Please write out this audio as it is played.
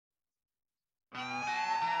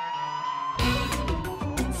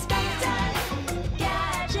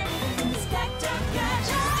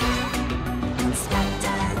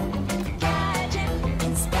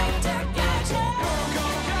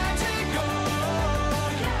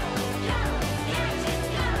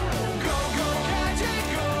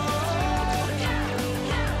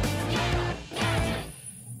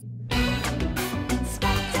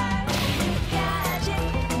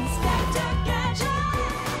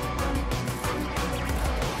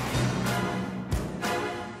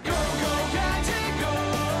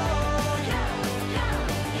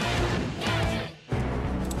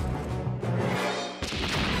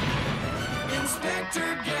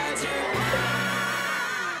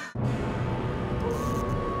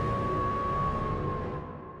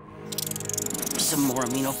Some more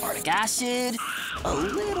amino-fartic acid, a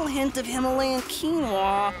little hint of Himalayan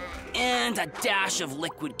quinoa, and a dash of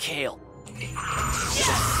liquid kale.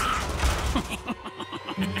 Yes!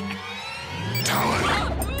 Talon!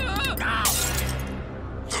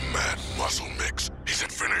 The mad muscle mix. Is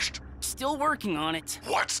it finished? Still working on it.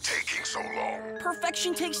 What's taking so long?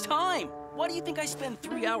 Perfection takes time. Why do you think I spend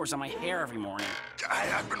 3 hours on my hair every morning?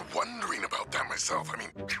 I've been wondering about that myself. I mean,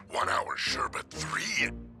 1 hour, sure, but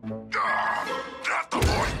 3? Not the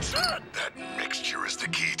point. That mixture is the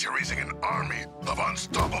key to raising an army of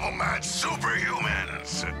unstoppable mad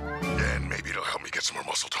superhumans. And maybe it'll help me get some more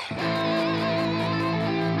muscle tone.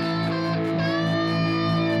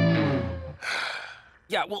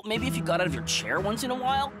 Yeah, well, maybe if you got out of your chair once in a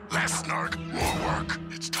while. Less snark, more work.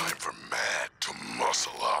 It's time for Mad to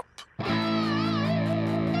muscle up.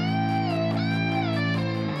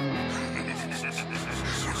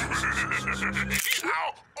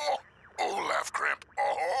 Ow! Oh, laugh cramp.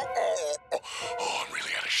 Oh, I'm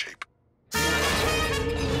really out of shape.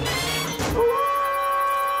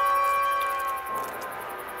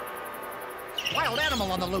 Wild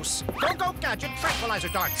animal on the loose. Go, Gadget, tranquilizer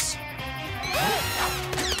darts.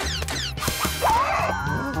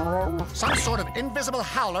 Some sort of invisible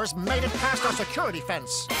howlers made it past our security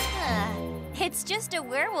fence. It's just a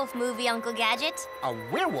werewolf movie, Uncle Gadget. A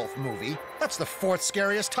werewolf movie? That's the 4th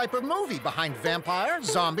scariest type of movie behind vampire,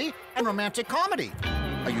 zombie, and romantic comedy.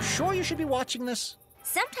 Are you sure you should be watching this?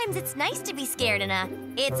 Sometimes it's nice to be scared in a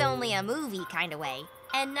it's only a movie kind of way.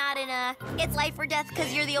 And not in a it's life or death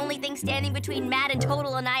because you're the only thing standing between mad and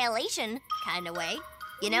total annihilation kind of way.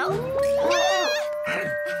 You know?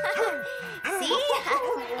 See?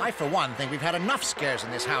 I, for one, think we've had enough scares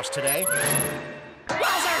in this house today.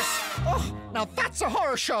 Wowzers! Oh, now that's a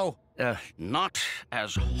horror show! Not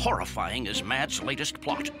as horrifying as Mad's latest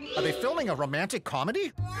plot. Are they filming a romantic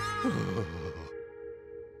comedy?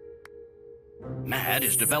 Mad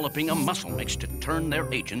is developing a muscle mix to turn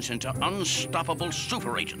their agents into unstoppable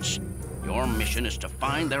super agents. Your mission is to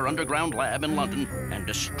find their underground lab in London and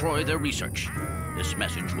destroy their research. This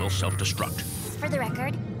message will self-destruct. For the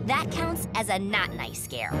record, that counts as a not nice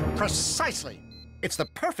scare. Precisely. It's the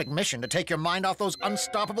perfect mission to take your mind off those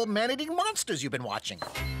unstoppable man-eating monsters you've been watching.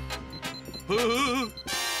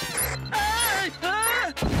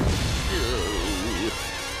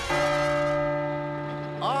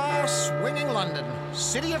 Swinging London,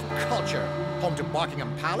 city of culture, home to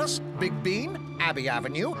Buckingham Palace, Big Ben, Abbey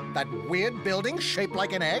Avenue, that weird building shaped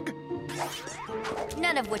like an egg.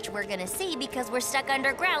 None of which we're gonna see because we're stuck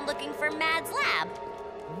underground looking for Mad's lab.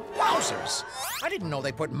 Wowzers! I didn't know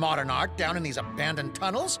they put modern art down in these abandoned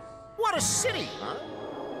tunnels. What a city!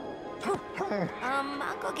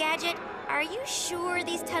 Uncle Gadget, are you sure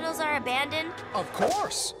these tunnels are abandoned? Of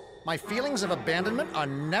course. My feelings of abandonment are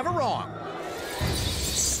never wrong.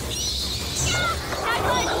 Not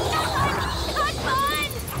fun!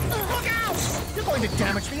 Look out! You're going to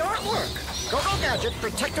damage the artwork. Go, Gadget,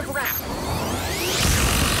 protective wrap.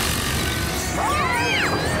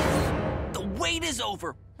 The wait is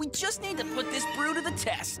over. We just need to put this brew to the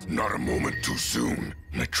test. Not a moment too soon.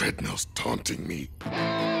 My treadmill's taunting me.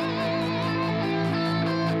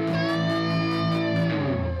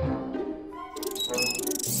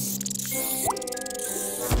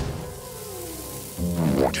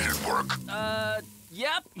 Did it work?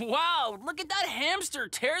 Yep. Wow, look at that hamster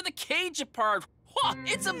tear the cage apart. Huh,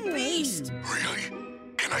 it's a beast. Really?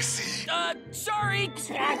 Can I see? Sorry.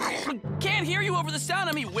 Can't hear you over the sound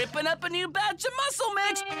of me whipping up a new batch of muscle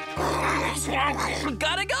mix.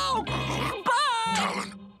 Gotta go. Bye.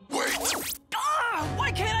 Talon, wait.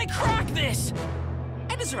 Why can't I crack this?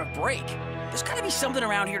 I deserve a break. There's gotta be something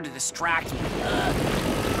around here to distract me.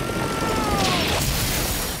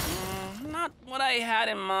 Not what I had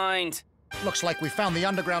in mind. Looks like we found the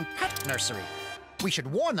underground pet nursery. We should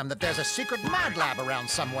warn them that there's a secret mad lab around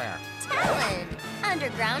somewhere. Talon,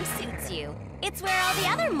 underground suits you. It's where all the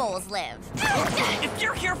other moles live. If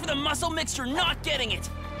you're here for the muscle mix, you're not getting it.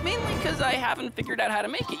 Mainly because I haven't figured out how to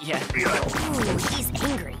make it yet. Ooh, he's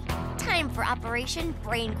angry. Time for Operation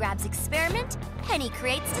Brain Grabs Experiment. Penny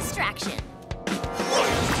creates distraction.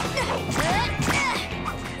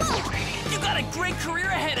 You got a great career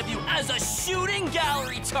ahead of you as a shooting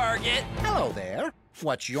gallery target. Hello there.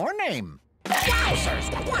 What's your name?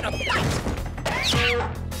 Wowzers, what a bite!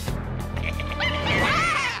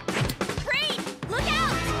 Brain, look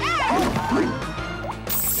out!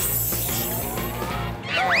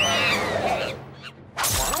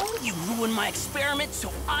 You ruined my experiment,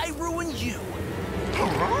 so I ruin you.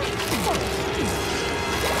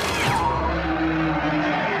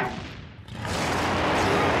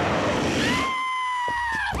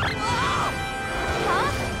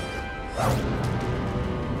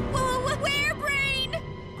 Where, Brain?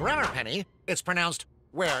 Grammar, Penny. It's pronounced,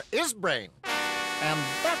 where is Brain? And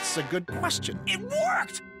that's a good question. It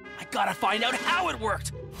worked! I gotta find out how it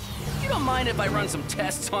worked. You don't mind if I run some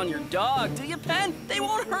tests on your dog, do you, Pen? They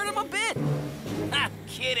won't hurt him a bit. Ha,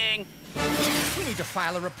 kidding. We need to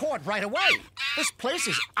file a report right away. This place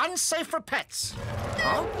is unsafe for pets.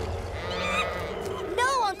 Huh?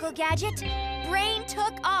 No, Uncle Gadget. Brain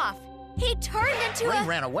took off. He turned into Brain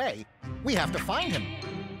ran away. We have to find him.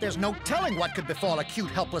 There's no telling what could befall a cute,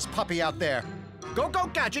 helpless puppy out there. Go,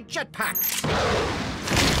 Gadget jetpack.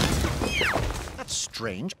 That's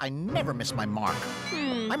strange. I never miss my mark.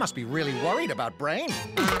 I must be really worried about Brain.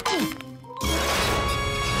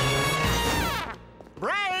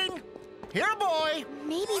 Brain! Here, boy!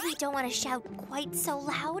 Maybe we don't want to shout quite so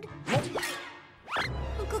loud.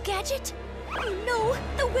 Uncle Gadget? Oh no,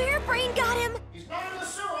 the Wildbrain got him! He's not in the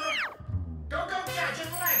sewer! Go,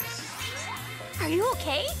 Gadget, legs! Are you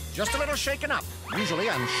okay? Just a little shaken up. Usually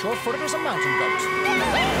I'm sure-footed as a mountain goat.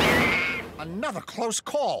 Another close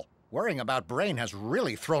call. Worrying about Brain has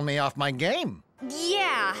really thrown me off my game.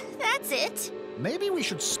 Yeah, that's it. Maybe we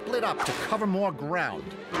should split up to cover more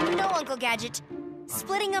ground. No, Uncle Gadget.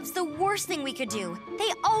 Splitting up's the worst thing we could do.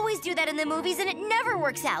 They always do that in the movies and it never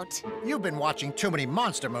works out. You've been watching too many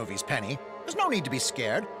monster movies, Penny. There's no need to be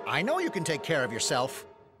scared. I know you can take care of yourself.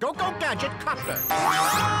 Go, Gadget, copter.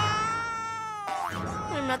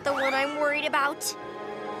 I'm not the one I'm worried about.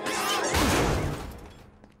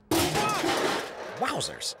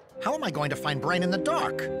 Wowzers. How am I going to find Brain in the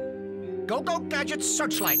dark? Go, Gadget,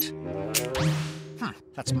 searchlight.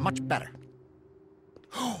 That's much better.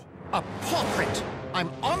 A paw print.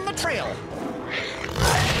 I'm on the trail.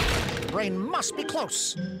 Brain must be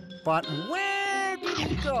close. But where did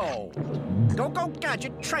he go? Go,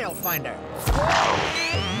 Gadget, trail finder.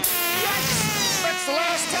 Yes! That's the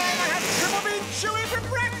last time I had triple bean chewy for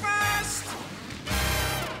breakfast!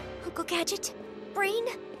 Uncle Gadget, Brain,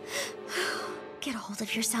 get a hold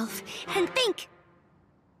of yourself and think.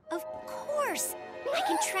 Of course, I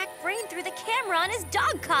can track Brain through the camera on his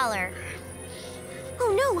dog collar.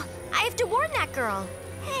 Oh no, I have to warn that girl.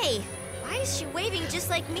 Hey, why is she waving just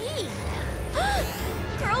like me?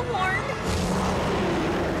 Girl warned.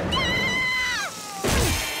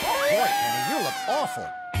 Boy, Penny, you look awful.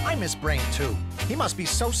 I miss Brain, too. He must be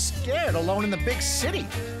so scared alone in the big city.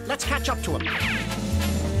 Let's catch up to him.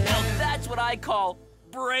 Now that's what I call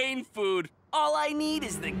brain food. All I need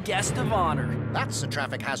is the guest of honor. That's a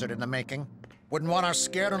traffic hazard in the making. Wouldn't want our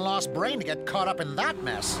scared and lost Brain to get caught up in that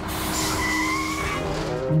mess.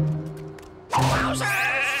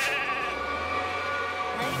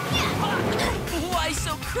 Why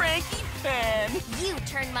so cranky, Pen? You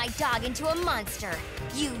turned my dog into a monster.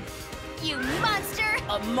 You monster!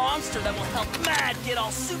 A monster that will help Mad get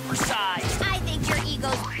all supersized. I think your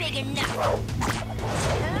ego's big enough.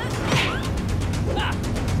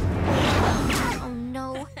 Oh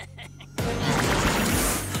no.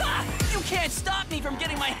 You can't stop me from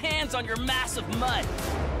getting my hands on your massive mud.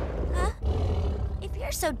 Huh? If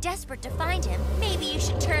you're so desperate to find him, maybe you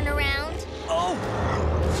should turn around. Oh!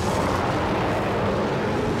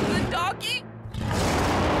 The doggy?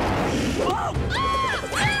 Whoa!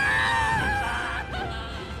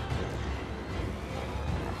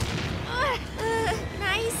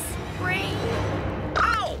 Nice Brain.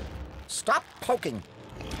 Ow! Stop poking.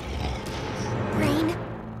 Brain,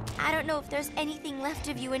 I don't know if there's anything left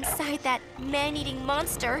of you inside that man-eating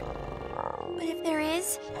monster. But if there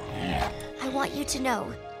is, I want you to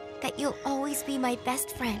know that you'll always be my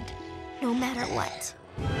best friend, no matter what.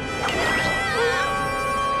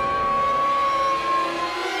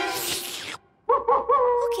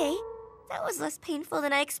 Okay, that was less painful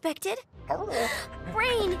than I expected.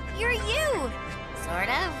 Brain, you're you! Sort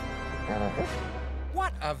of.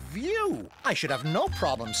 What a view! I should have no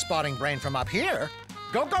problem spotting Brain from up here.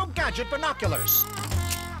 Go-Go Gadget binoculars.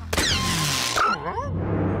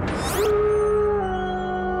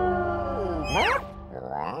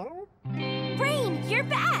 Brain, you're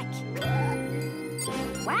back!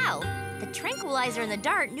 Wow, the tranquilizer in the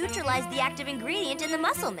dart neutralized the active ingredient in the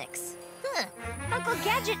muscle mix. Huh, Uncle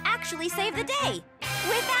Gadget actually saved the day.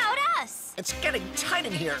 Without us! It's getting tight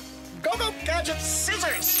in here. Go-Go Gadget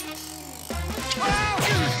scissors!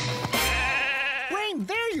 Brain,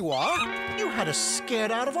 there you are. You had us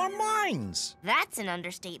scared out of our minds. That's an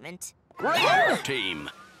understatement. Great work, team!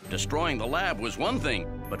 Destroying the lab was one thing,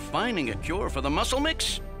 but finding a cure for the muscle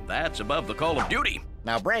mix? That's above the call of duty.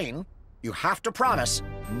 Now, Brain, you have to promise,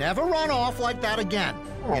 never run off like that again.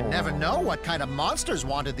 You never know what kind of monsters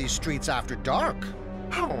wanted these streets after dark.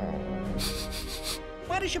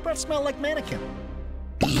 Why does your breath smell like mannequin?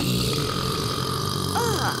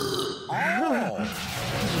 Oh.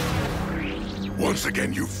 Once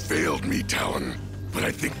again, you failed me, Talon. But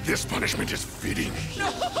I think this punishment is fitting.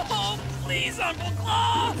 No, please, Uncle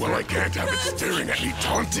Claw! Well, I can't have it staring at me,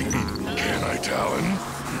 taunting me. Can I, Talon?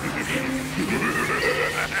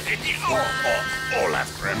 Olaf,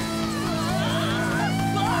 friend.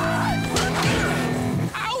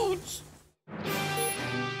 Ouch!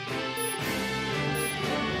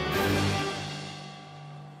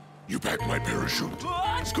 You packed my parachute,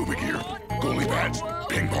 scuba gear, goalie pads,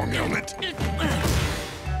 ping pong helmet.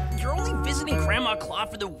 You're only visiting Grandma Claw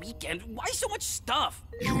for the weekend. Why so much stuff?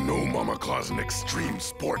 You know Mama Claw's an extreme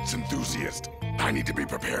sports enthusiast. I need to be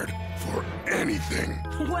prepared for anything.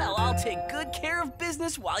 Well, I'll take good care of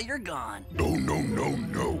business while you're gone. No, no, no,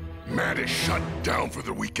 no. Matt is shut down for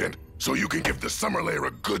the weekend, so you can give the summer lair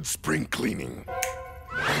a good spring cleaning.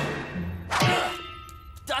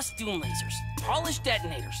 Dust doom lasers, polished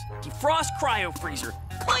detonators, defrost cryo freezer,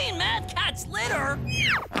 clean Mad Cat's litter.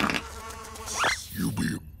 You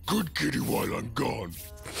be a good kitty while I'm gone.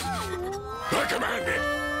 I command it!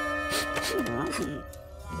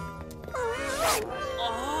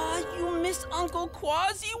 Aw, you miss Uncle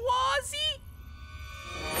Quasi Wazzy?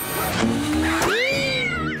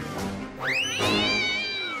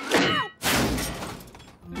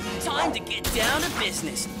 Time to get down to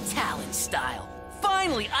business, Talon style.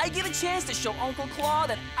 Finally, I get a chance to show Uncle Claw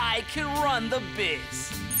that I can run the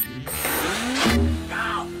biz.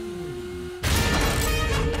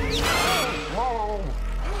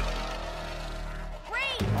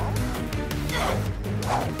 Brain!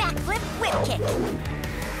 Backflip whip kick.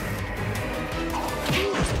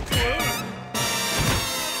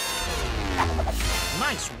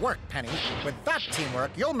 Nice work, Penny. With that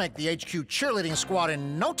teamwork, you'll make the HQ cheerleading squad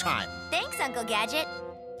in no time. Thanks, Uncle Gadget.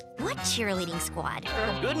 What cheerleading squad?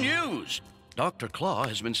 Good news! Dr. Claw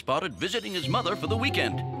has been spotted visiting his mother for the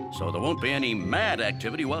weekend, so there won't be any mad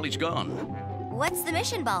activity while he's gone. What's the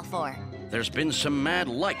mission ball for? There's been some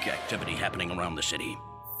mad-like activity happening around the city.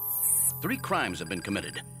 3 crimes have been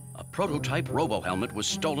committed. A prototype robo-helmet was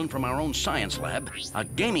stolen from our own science lab, a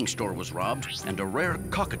gaming store was robbed, and a rare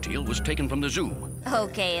cockatiel was taken from the zoo.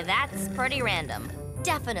 Okay, that's pretty random.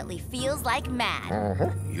 Definitely feels like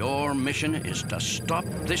mad. Your mission is to stop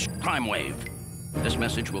this crime wave. This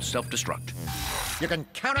message will self-destruct. You can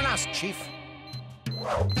count on us, Chief.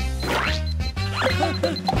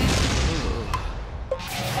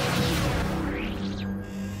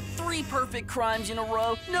 3 perfect crimes in a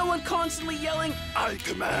row, no one constantly yelling, I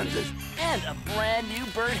command it. and a brand new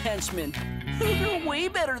bird henchman. You're way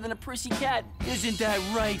better than a prissy cat. Isn't that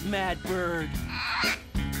right, Mad Bird?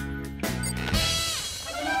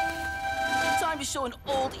 Time to show an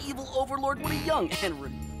old evil overlord what a young and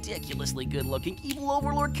ridiculously good-looking evil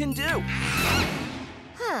overlord can do.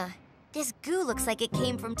 Huh. This goo looks like it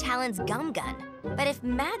came from Talon's gum gun. But if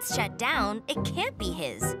Mad's shut down, it can't be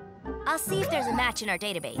his. I'll see if there's a match in our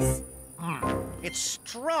database. It's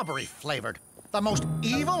strawberry flavored. The most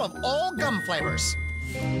evil of all gum flavors.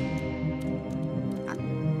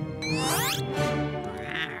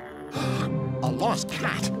 A lost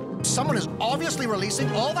cat. Someone is obviously releasing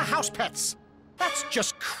all the house pets. That's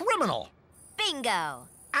just criminal. Bingo!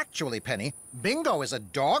 Actually, Penny, Bingo is a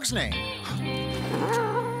dog's name.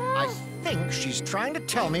 I think she's trying to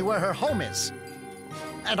tell me where her home is.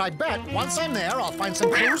 And I bet once I'm there, I'll find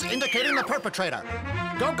some clues indicating the perpetrator.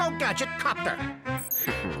 Go-Go Gadget Copter.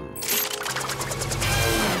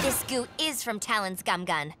 This goo is from Talon's gum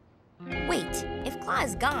gun. Wait, if Claw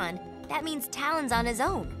is gone, that means Talon's on his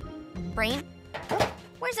own. Brain,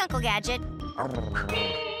 where's Uncle Gadget?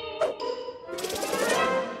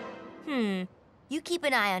 You keep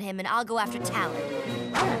an eye on him and I'll go after Talon.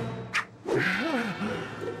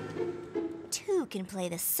 2 can play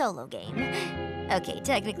the solo game. Okay,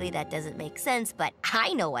 technically that doesn't make sense, but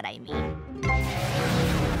I know what I mean.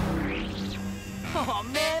 Oh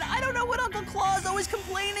man, I don't know what Uncle Claw's always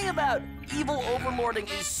complaining about. Evil overlording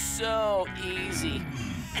is so easy.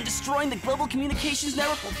 And destroying the global communications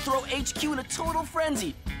network will throw HQ in a total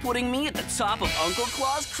frenzy, putting me at the top of Uncle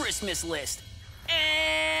Claw's Christmas list.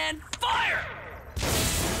 And fire!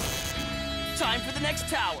 Time for the next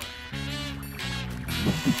tower.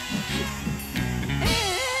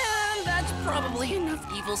 And that's probably enough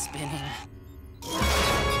evil spinning.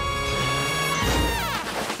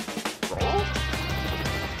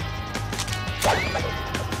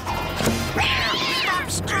 Stop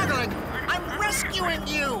struggling! I'm rescuing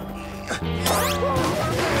you!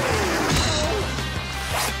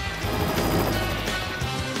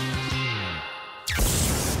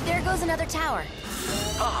 There goes another tower.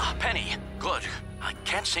 Ah, Penny. Good. I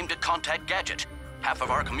can't seem to contact Gadget. Half of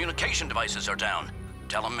our communication devices are down.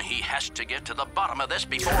 Tell him he has to get to the bottom of this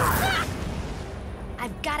before...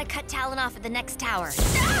 I've got to cut Talon off at the next tower.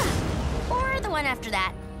 Or the one after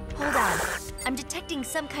that. Hold on. I'm detecting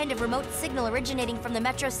some kind of remote signal originating from the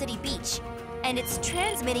Metro City beach. And it's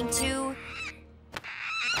transmitting to...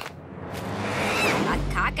 a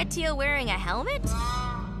cockatiel wearing a helmet?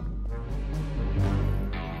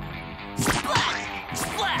 Splat!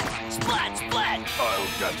 Splat! Splat! Splat! I'll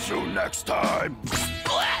get you next time.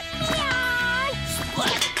 Splat! Splat!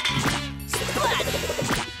 Splat! Splat!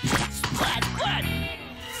 Splat!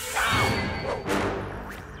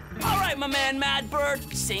 All right, my man Mad Bird.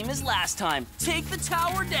 Same as last time. Take the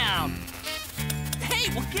tower down.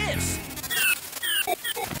 Hey, what gives?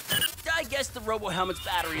 I guess the robo-helmet's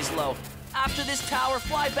battery is low. After this tower,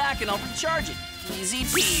 fly back and I'll recharge it. Easy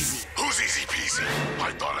peasy. Who's easy peasy?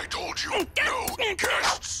 I thought I told you. No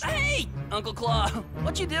guests. Hey, Uncle Claw,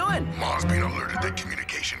 what you doing? Ma's been alerted that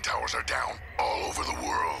communication towers are down all over the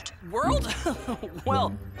world. World?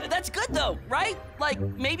 Well, that's good though, right? Like,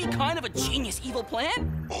 maybe kind of a genius evil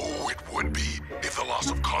plan? Oh, it would be if the loss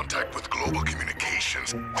of contact with global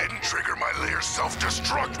communications didn't trigger my layer's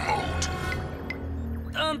self-destruct mode.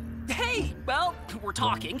 Hey, well, we're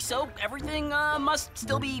talking, so everything, must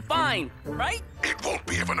still be fine, right? It won't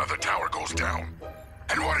be if another tower goes down.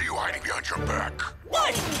 And what are you hiding behind your back?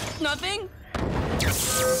 What? Nothing?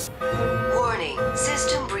 Warning,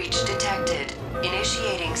 system breach detected.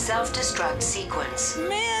 Initiating self-destruct sequence.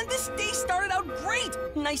 Man, this day started out great!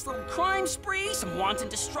 Nice little crime spree, some wanton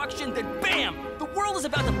destruction, then bam! The world is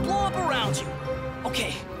about to blow up around you.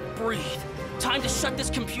 Okay, breathe. Time to shut this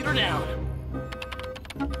computer down.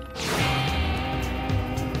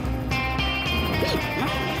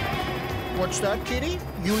 What's that, kitty?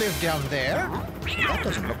 You live down there? That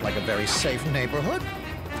doesn't look like a very safe neighborhood.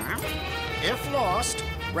 If lost,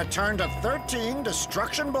 return to 13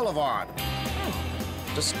 Destruction Boulevard.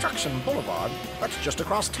 Destruction Boulevard? That's just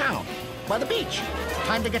across town, by the beach.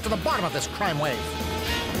 Time to get to the bottom of this crime wave.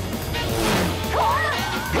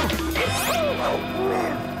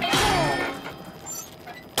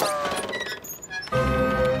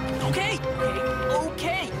 Okay.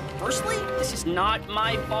 Firstly, this is not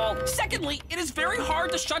my fault. Secondly, it is very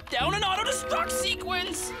hard to shut down an auto-destruct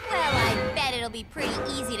sequence. Well, I bet it'll be pretty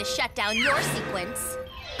easy to shut down your sequence.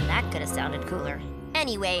 That could have sounded cooler.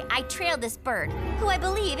 Anyway, I trailed this bird, who I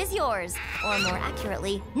believe is yours. Or more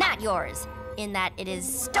accurately, not yours. In that it is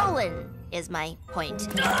stolen, is my point.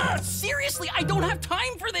 Seriously, I don't have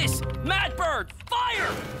time for this! Mad Bird, fire!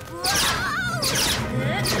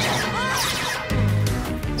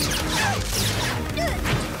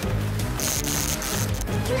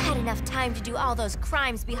 You had enough time to do all those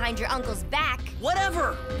crimes behind your uncle's back.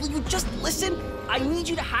 Whatever! Will you just listen? I need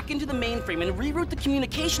you to hack into the mainframe and reroute the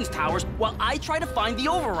communications towers while I try to find the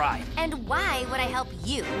override. And why would I help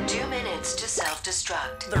you? 2 minutes to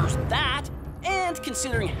self-destruct. There's that. And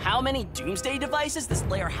considering how many doomsday devices this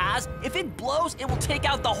layer has, if it blows, it will take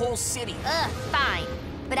out the whole city. Ugh, fine.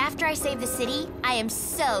 But after I save the city, I am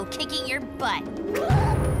so kicking your butt.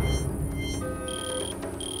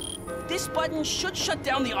 This button should shut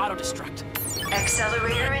down the auto-destruct.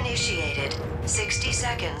 Accelerator initiated. 60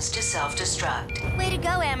 seconds to self-destruct. Way to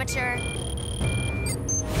go, amateur.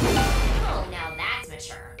 Oh, now that's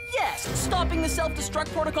mature. Yes, stopping the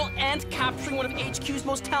self-destruct protocol and capturing one of HQ's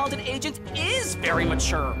most talented agents is very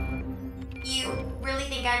mature. You really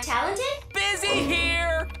think I'm talented? Busy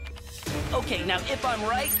here! Okay, now if I'm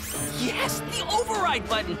right, yes, the override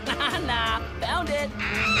button. Nah, found it.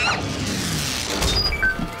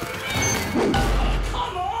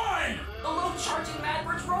 Come on! The low charging Mad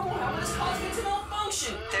Bird's robo-helmet is causing it to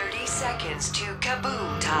malfunction. 30 seconds to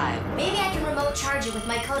kaboom time. Maybe I can remote charge it with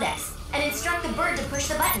my codex and instruct the bird to push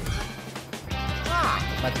the button.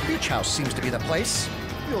 But the beach house seems to be the place.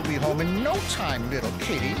 You'll be home in no time, little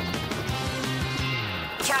kitty.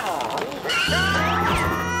 Come on.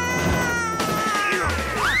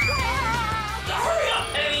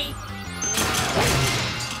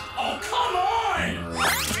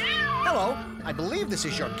 I believe this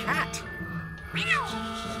is your cat.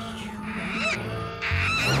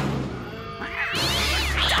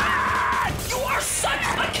 You are such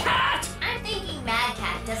a cat! I'm thinking Mad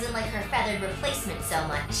Cat doesn't like her feathered replacement so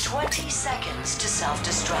much. 20 seconds to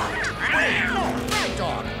self-destruct. No, Rag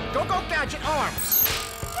Dog. Go Gadget arms.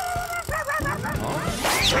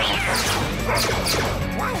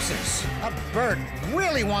 Wowzers! That bird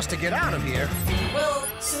really wants to get out of here. Well,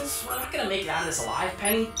 since we're not gonna make it out of this alive,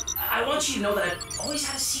 Penny, I want you to know that I've always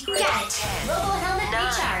had a secret. Got it. 10, Robo helmet 9,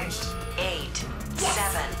 recharged. 8, Yes.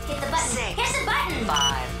 7, Hit the button. 6, Hit the button.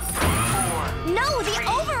 5, 4, No, the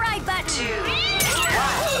override button. 2,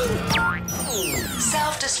 1.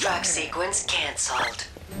 Self-destruct sequence canceled.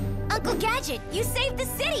 Uncle Gadget, you saved the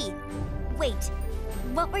city. Wait,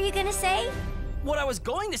 what were you gonna say? What I was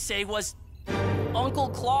going to say was, Uncle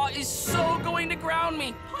Claw is so going to ground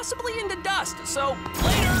me, possibly into dust. So,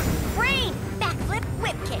 later. Brain, backflip,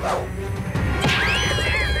 whip kick.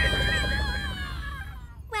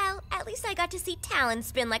 Well, at least I got to see Talon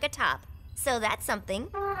spin like a top. So that's something.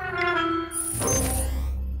 Time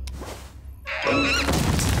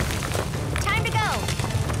to go.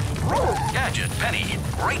 Gadget, Penny,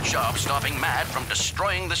 great job stopping Mad from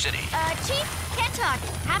destroying the city. Chief, can't talk.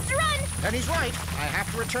 Have to run. Penny's right. I have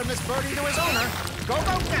to return this birdie to his owner. Go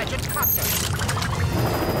Gadget copter.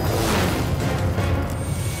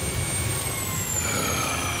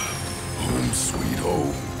 Home sweet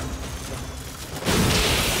home.